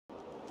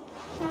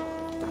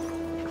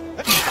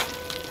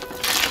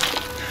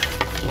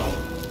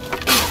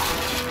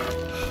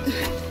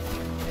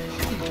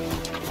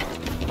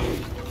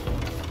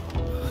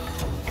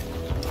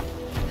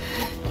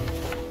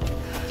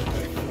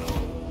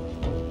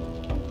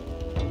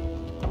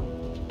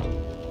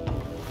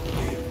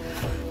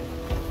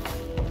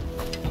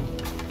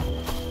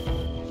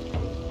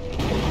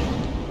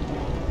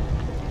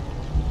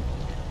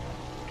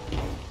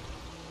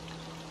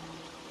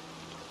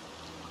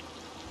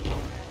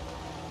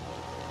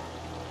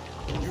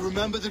You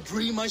remember the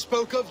dream I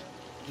spoke of?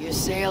 You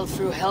sailed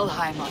through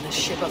Helheim on a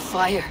ship of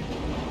fire.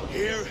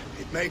 Here,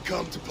 it may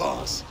come to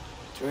pass.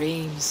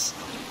 Dreams.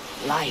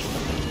 Life.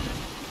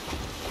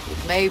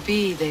 It may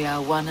be they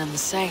are one and the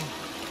same.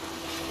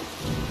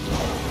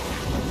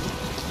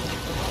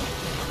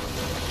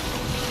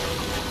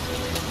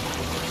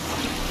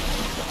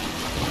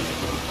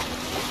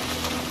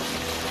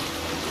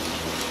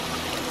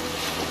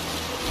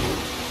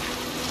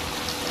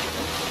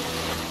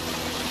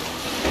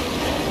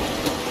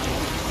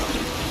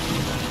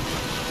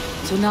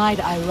 Tonight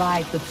I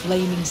ride the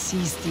flaming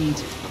sea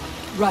steed,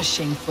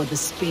 rushing for the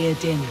spear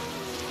din.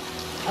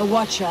 A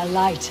watcher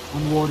alight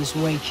on water's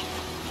wake.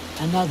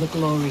 Another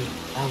glory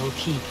I will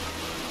keep.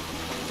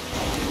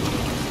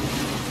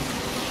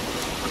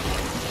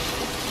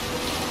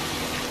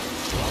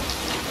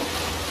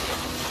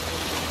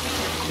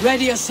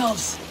 Ready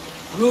yourselves!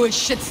 Ruined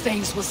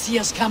shitstains will see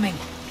us coming.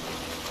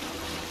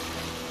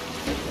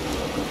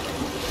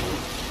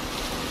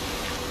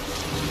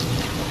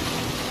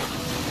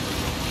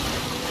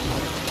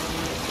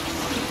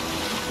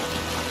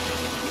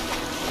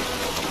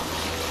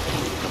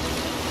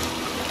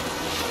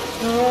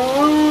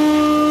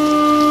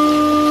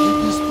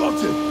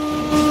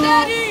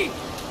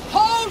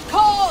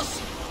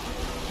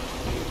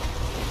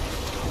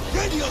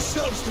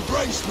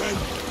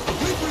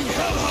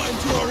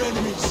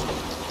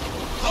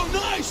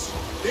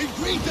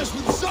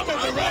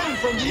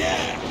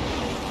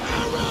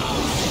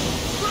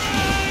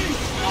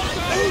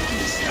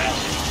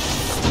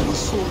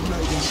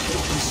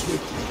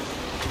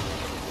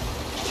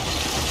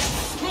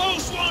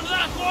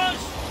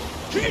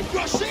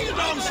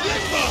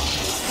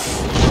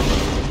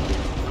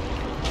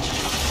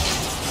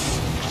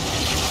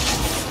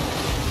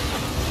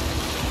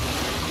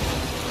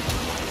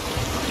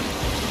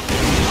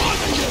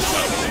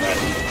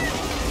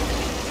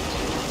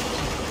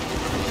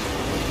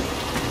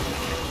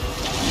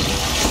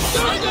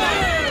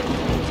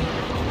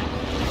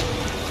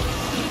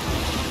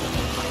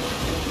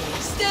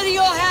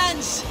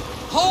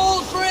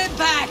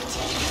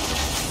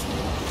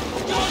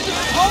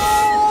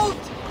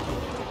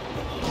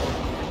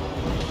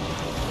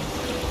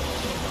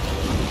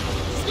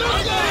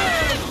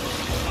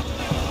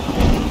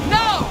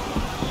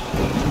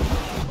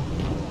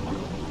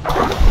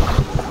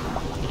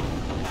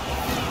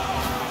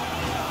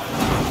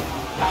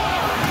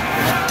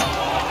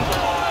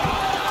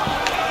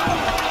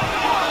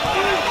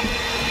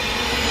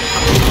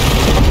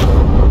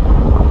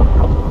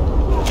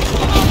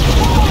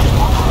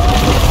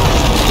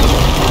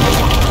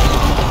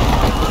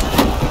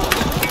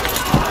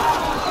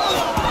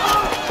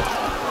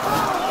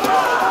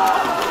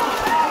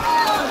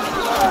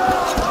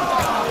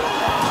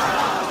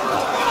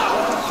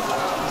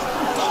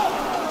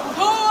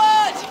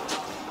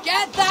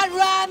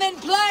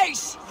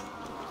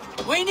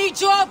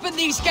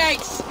 These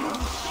gates!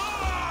 March!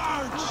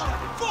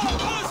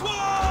 Focus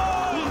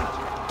one!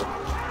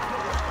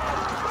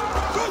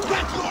 Look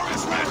that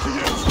glorious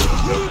ruffians!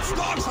 Rude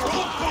stocks are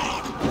all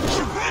gone!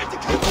 Prepare to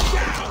cut them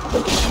down!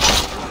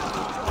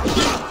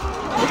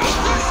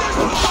 This is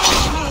the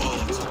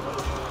battlefield!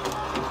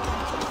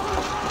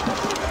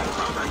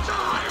 From the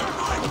die of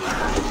my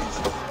blaze!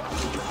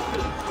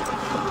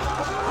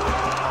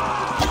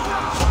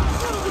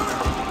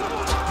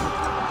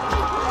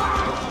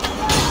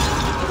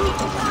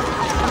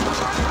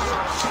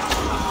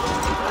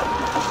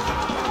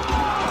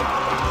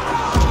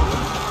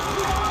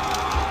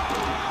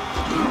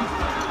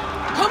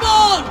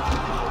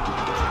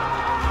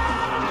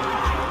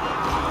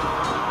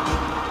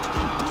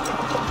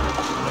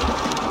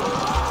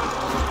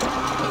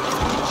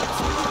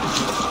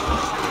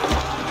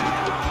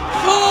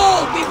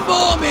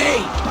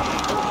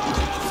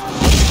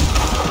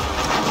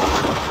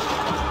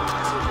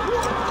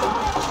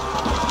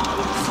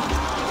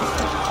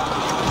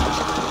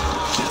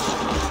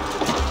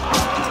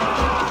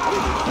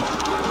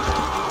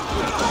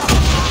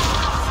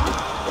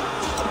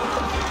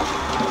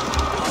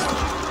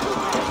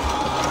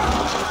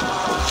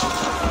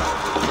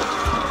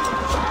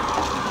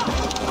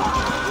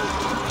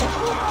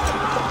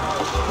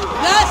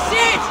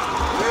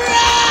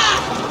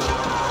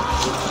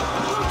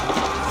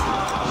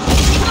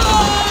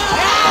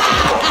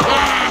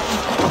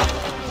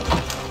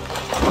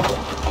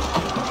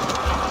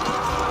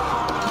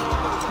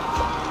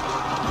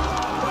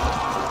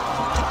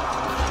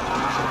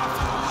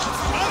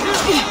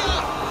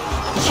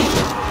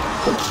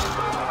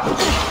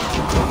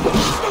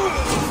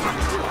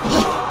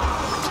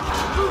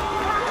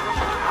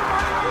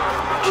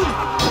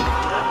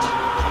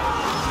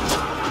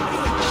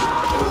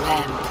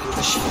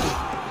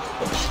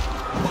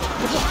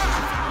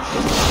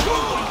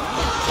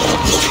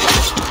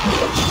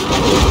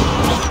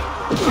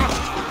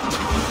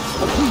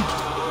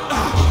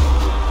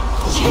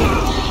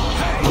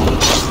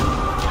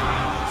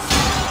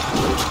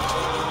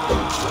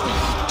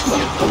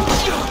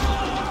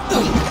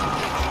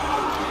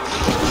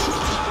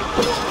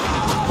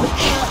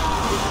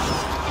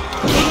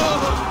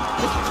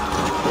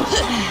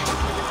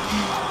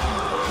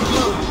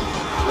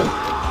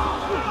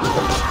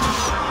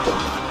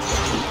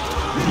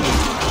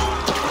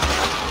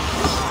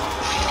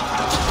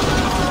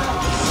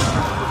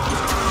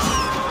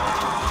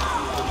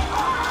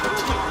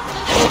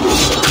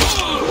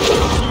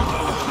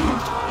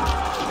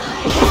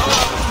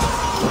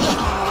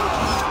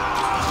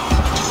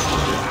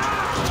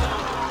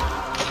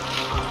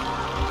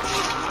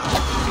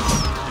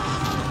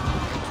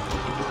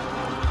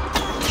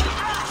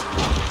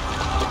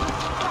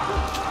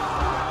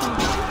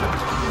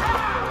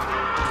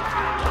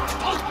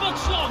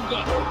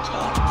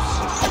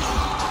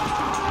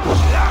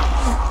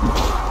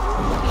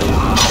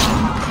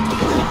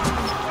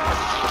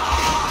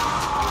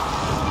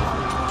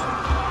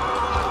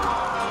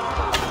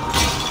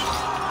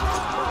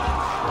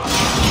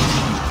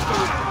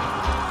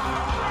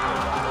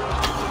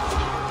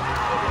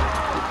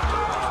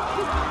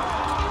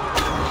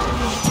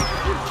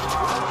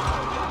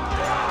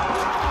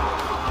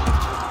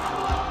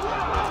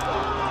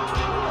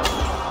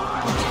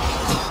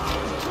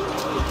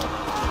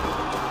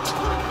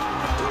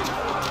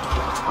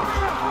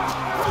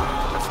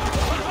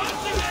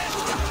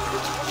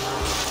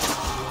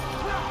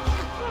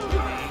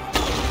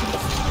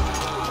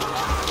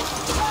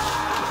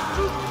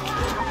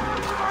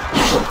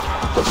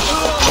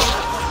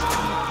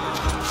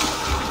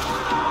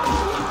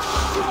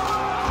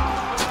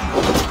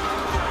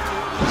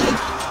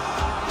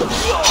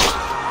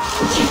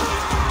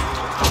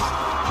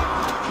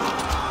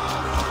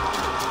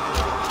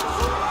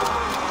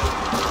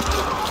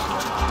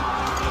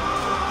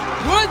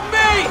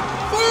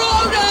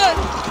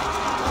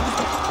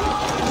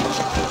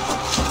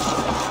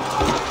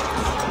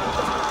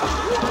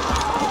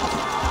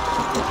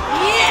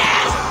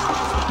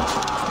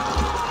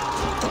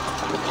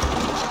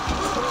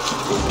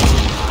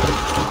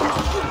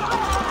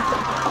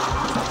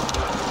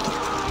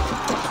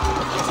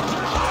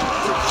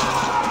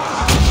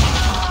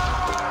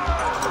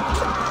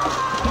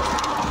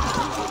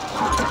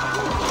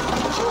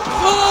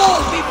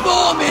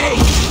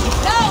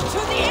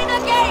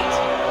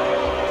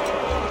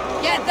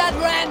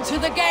 To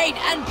the gate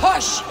and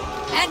push!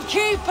 And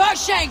keep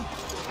pushing!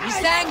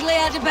 East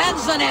Anglia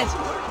depends on it!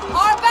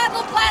 Our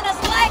battle plan has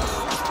legs!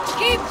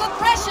 Keep the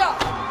pressure!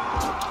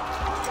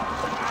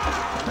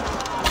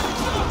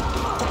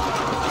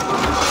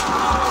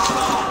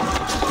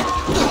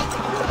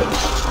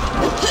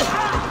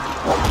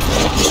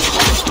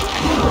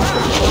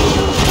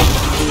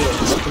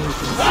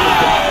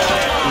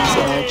 These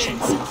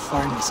merchants and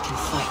farmers can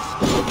fight.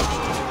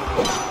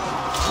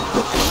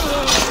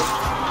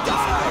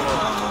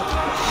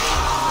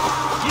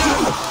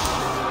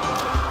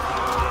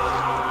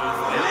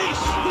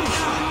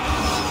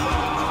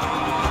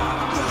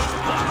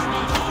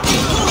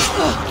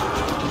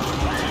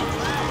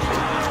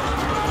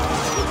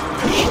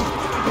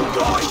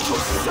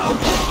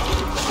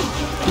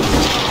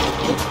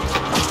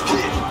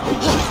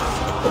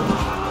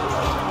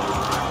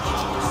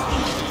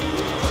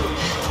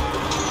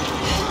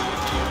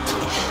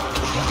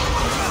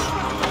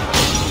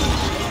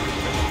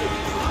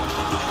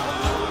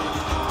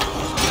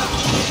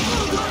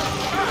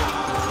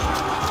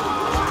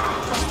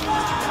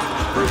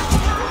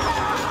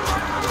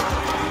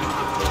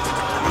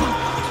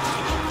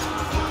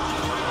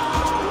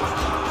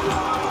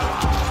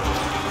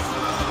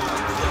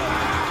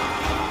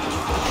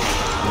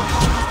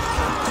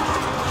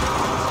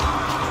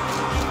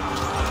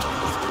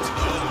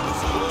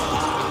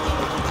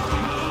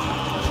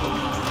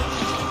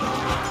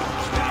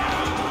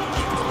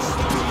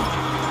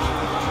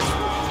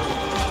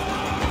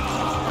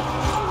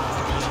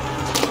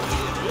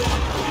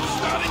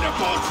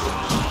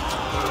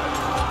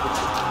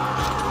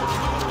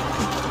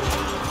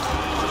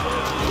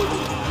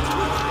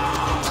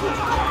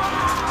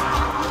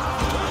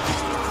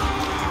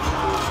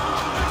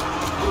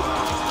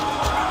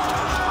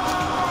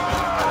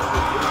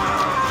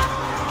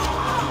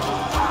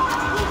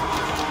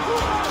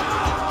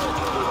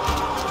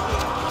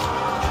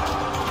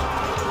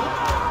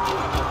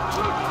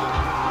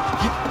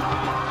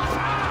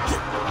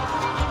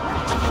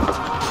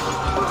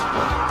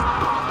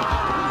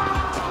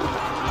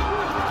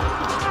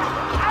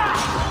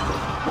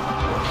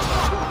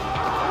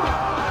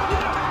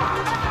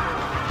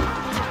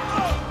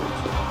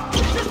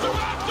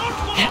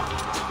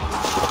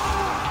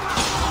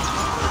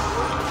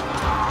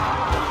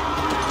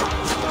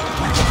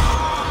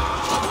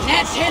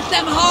 Hit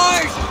them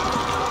hard!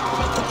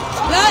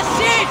 That's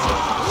it!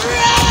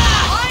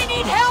 I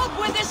need help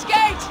with this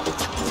gate!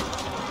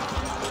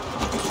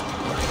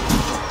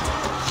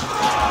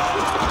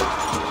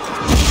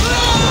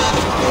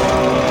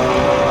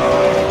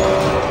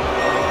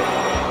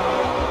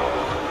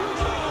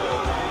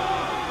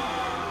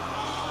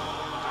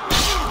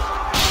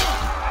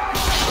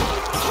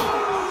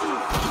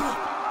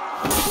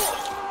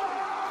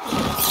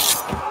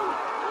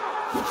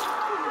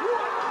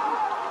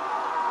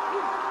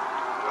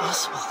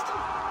 Oswald.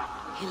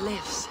 He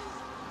lives.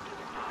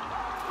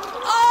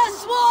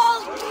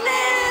 Oswald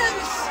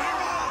lives!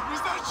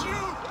 Was that you?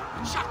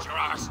 Shut your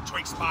ass,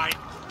 twig spine!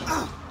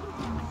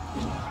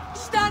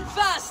 Stand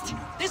fast!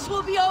 This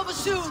will be over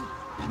soon!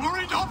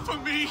 Worry not for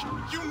me!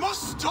 You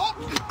must stop!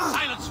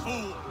 Silence,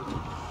 fool!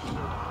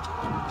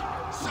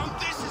 So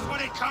this is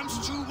what it it comes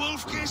to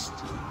Wolfkist?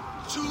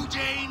 2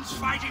 Danes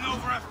fighting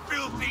over a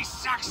filthy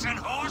Saxon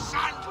horse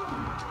hunt?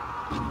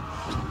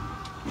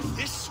 If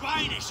this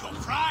swine is your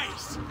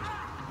prize,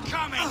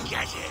 come and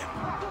get him!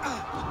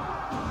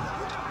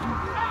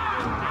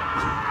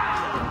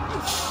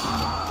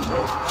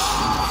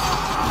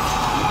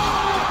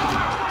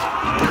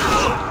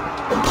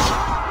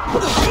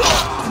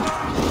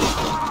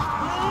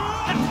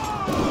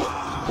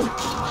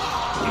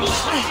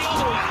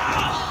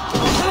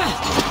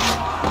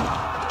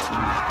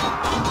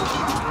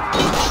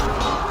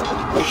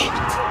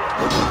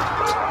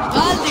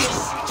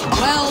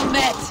 Well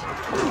met!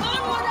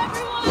 Onward,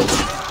 everyone!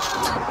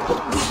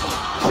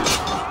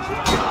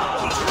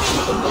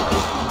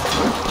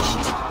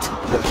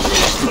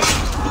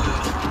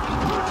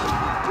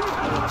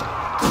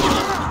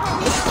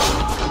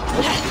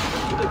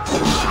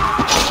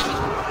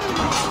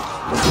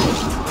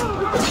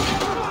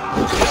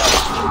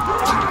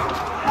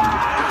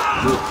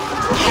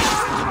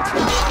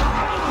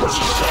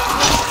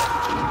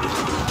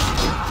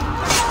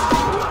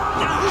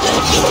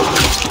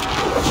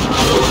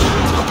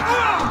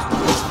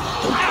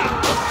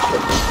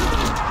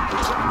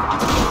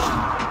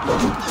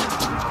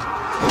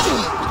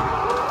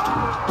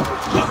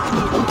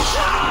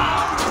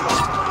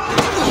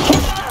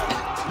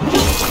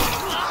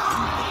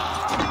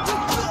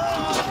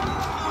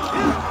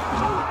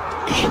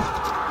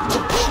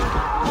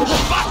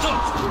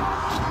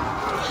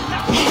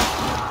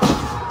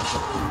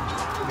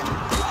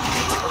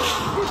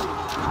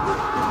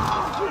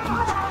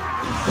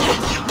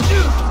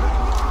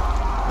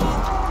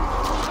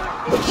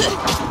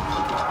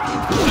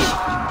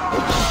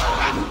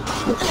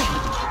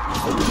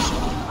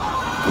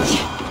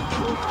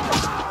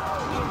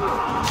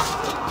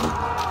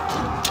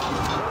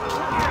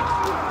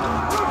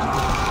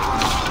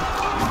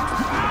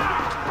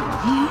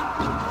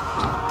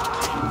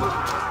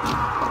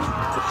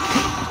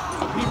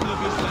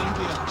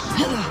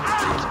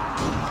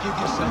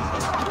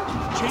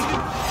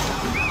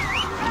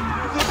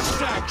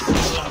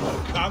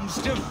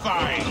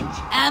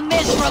 A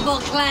miserable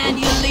clan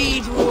you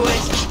lead,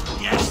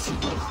 Ruid. Yes,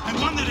 and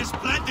one that has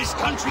bled this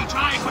country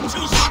dry for 2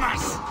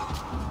 summers!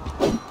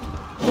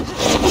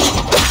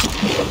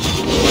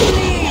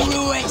 Flee,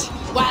 Ruid,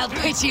 while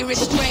pity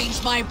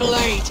restrains my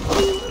blade.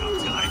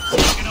 Not till I've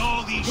taken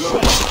all these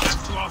shots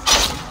back to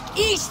offer.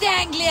 East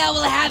Anglia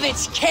will have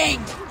its king,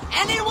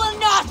 and it will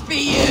not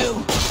be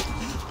you!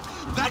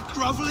 That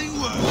groveling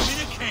worm in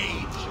a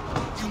cage!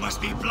 You must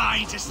be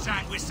blind to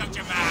stand with such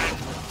a man!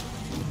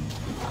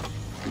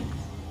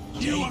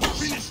 You have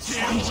finished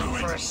here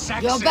for a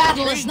Saxon Your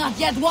battle king. is not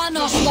yet won,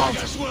 The Oswald!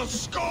 Saxons will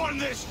scorn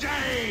this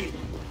day!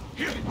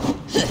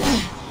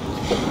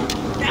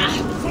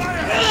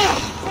 Fire!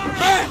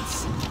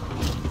 Burns!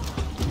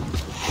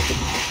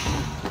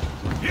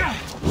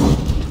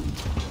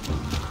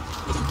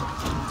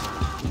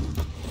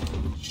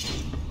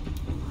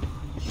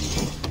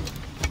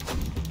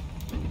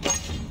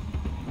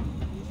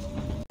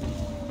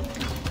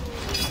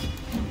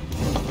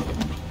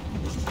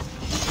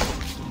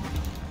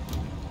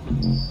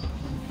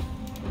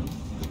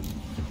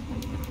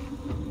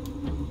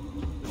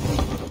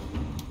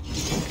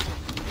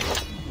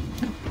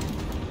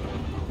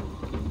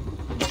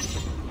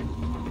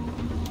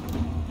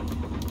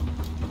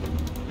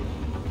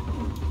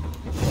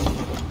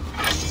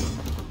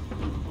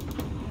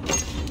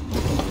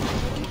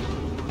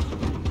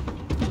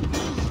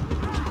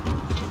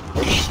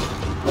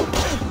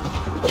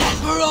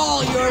 For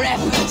all your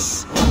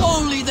efforts,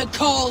 only the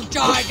cold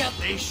dark.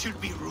 They should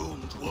be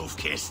roomed,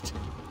 wolf-kissed.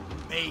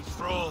 Made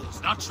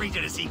thralls, not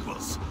treated as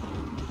equals.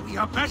 We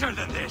are better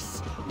than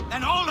this,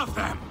 than all of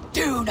them.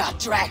 Do not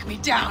drag me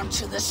down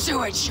to the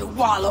sewage you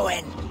wallow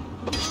in.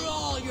 For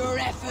all your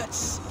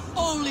efforts,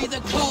 only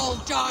the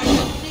cold dark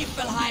of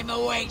Niflheim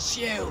awaits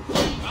you.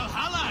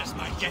 Valhalla is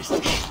my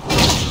destiny.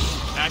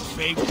 That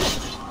fate.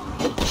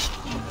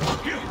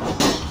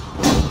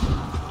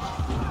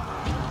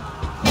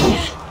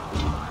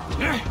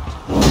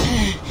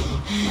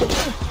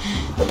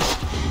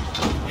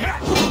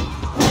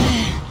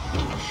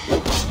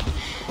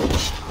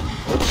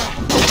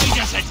 He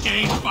just had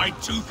gained by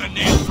tooth and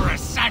nail for a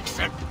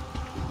Saxon.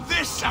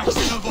 This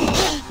Saxon of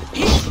all.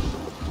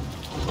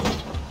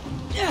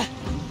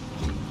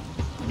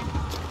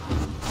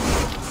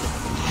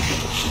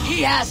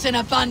 He has an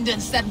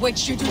abundance that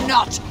which you do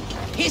not.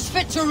 He's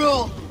fit to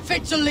rule,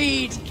 fit to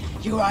lead.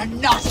 You are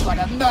not but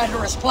a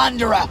murderous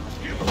plunderer.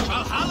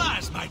 Valhalla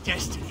is my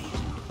destiny.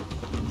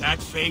 That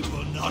fate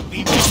will not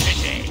be met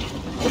today.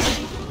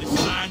 This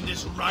land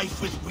is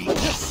rife with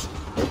weakness.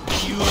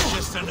 And you are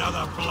just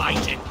another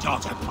blighted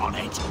dot upon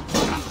it.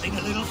 Nothing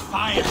a little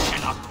fire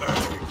cannot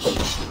purge.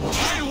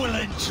 I will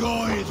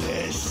enjoy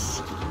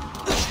this.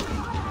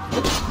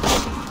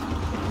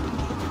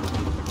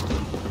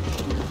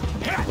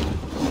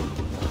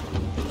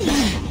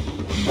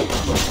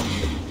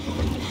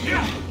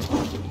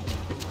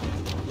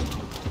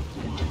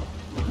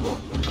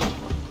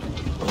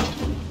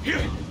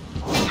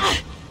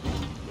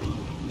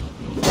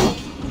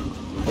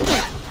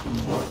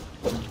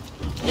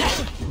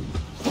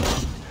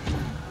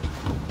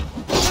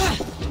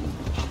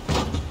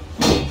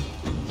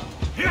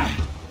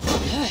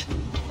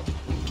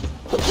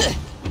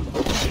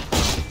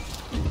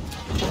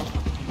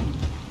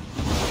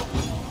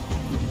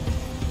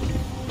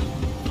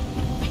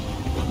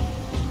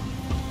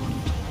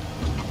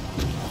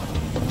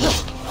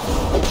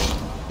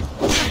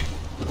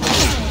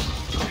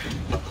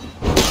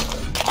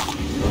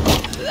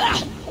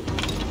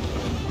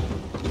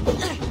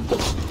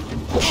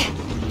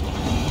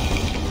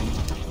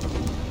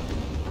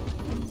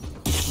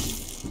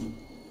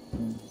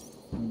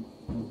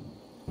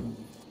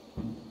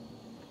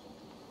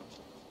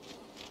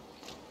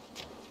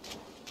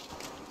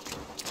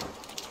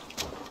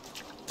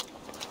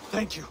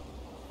 Thank you.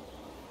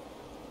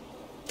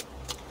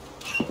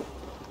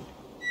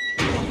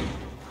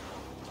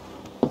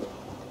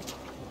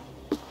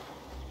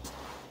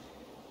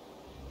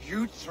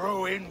 You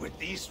throw in with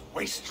these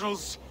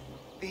wastrels?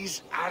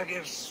 These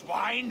arrogant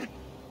swine?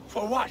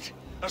 For what?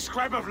 A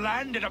scrap of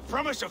land and a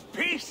promise of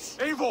peace?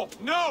 Eivor,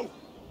 no!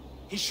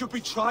 He should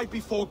be tried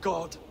before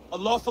God, a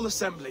lawful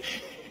assembly.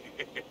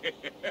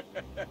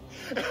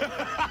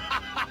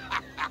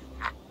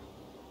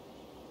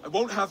 I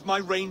won't have my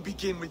reign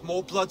begin with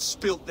more blood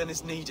spilt than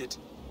is needed.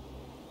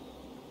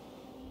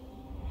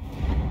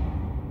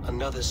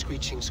 Another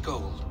screeching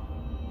scold.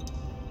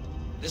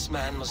 This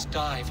man must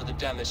die for the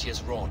damage he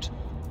has wrought.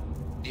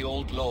 The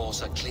old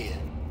laws are clear.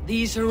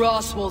 These are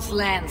Oswald's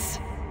lands,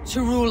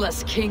 to rule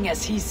as king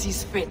as he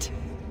sees fit.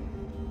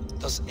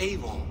 Does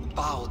Eivor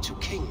bow to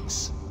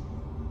kings?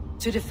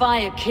 To defy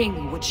a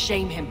king would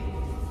shame him.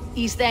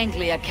 East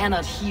Anglia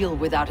cannot heal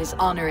without his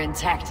honor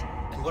intact.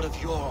 And what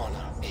of your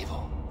honor, Eivor?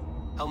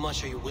 How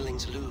much are you willing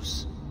to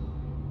lose?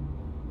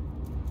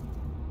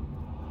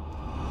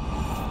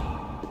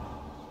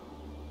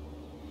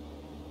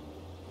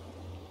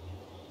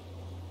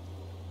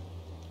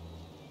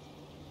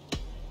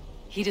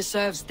 He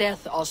deserves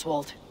death,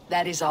 Oswald.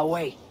 That is our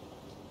way.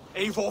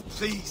 Eivor,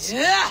 please!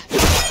 Yeah!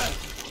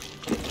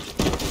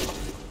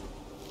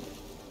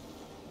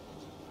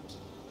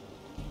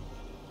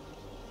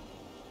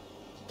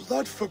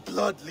 Blood for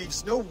blood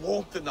leaves no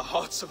warmth in the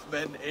hearts of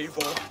men,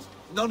 Eivor.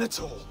 None at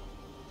all.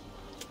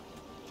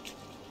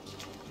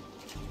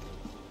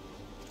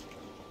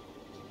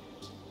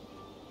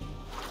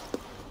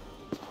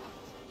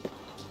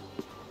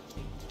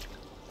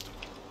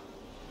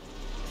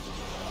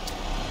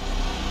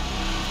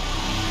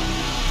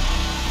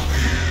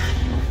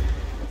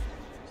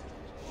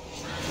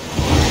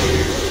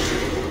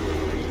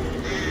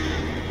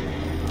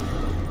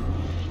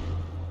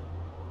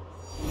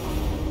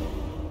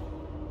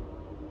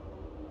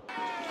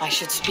 I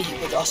should speak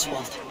with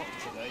Oswald.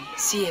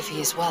 See if he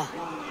is well.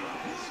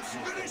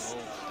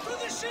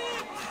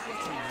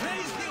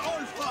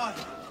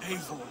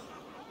 Eivor.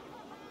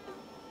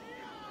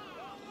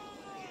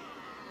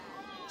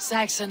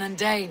 Saxon and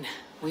Dane,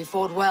 we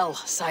fought well,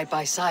 side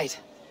by side.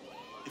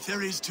 If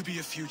there is to be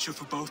a future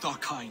for both our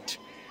kind,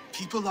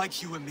 people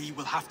like you and me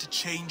will have to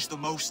change the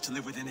most to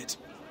live within it.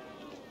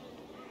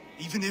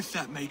 Even if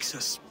that makes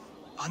us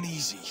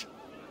uneasy.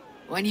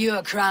 When you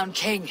are crowned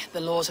king,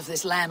 the laws of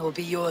this land will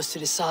be yours to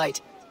decide.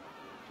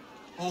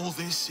 All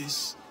this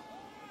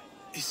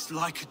is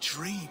like a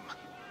dream.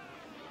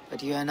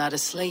 But you are not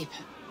asleep.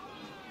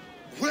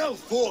 Well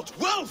fought,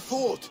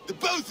 the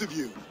both of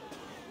you!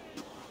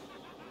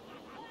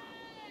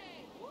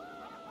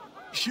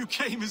 You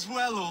came as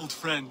well, old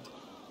friend.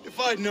 If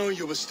I'd known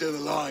you were still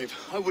alive,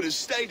 I would have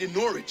stayed in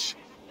Norwich.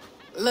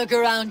 Look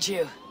around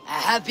you. A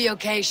happy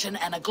occasion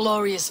and a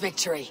glorious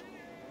victory.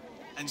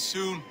 And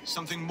soon,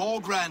 something more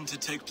grand to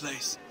take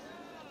place.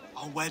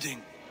 Our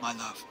wedding, my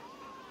love.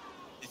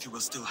 If you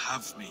will still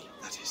have me,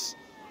 that is.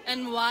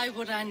 And why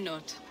would I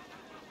not?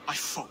 I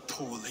fought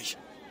poorly.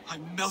 I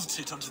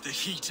melted under the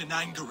heat and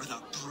anger of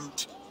that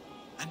brute.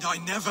 And I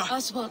never...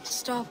 Oswald,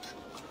 stop.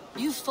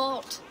 You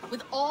fought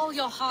with all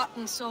your heart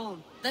and soul.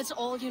 That's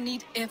all you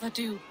need ever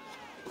do.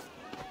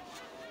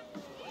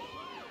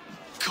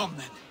 Come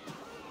then.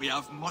 We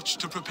have much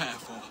to prepare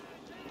for.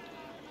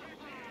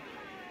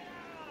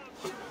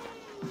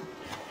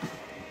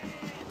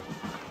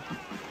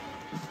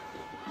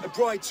 A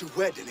bride to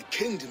wed and a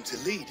kingdom to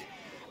lead.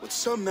 What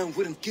some men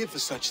wouldn't give for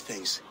such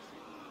things.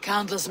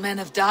 Countless men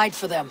have died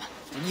for them.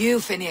 And you,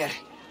 Finnir,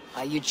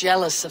 are you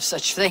jealous of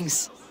such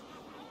things?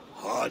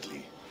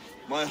 Hardly.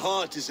 My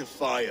heart is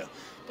afire,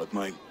 but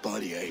my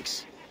body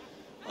aches.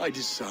 I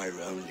desire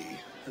only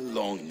a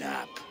long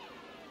nap.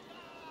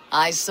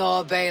 I saw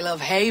a bale of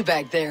hay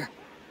back there.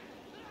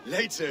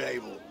 Later,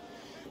 Eivor.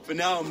 For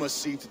now, I must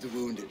see to the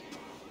wounded.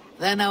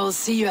 Then I will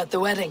see you at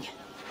the wedding.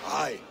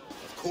 Aye,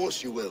 of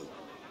course you will.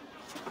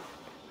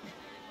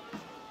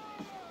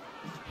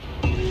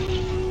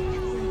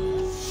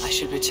 I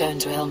should return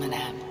to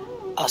Elmenham.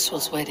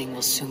 Oswald's wedding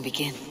will soon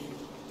begin.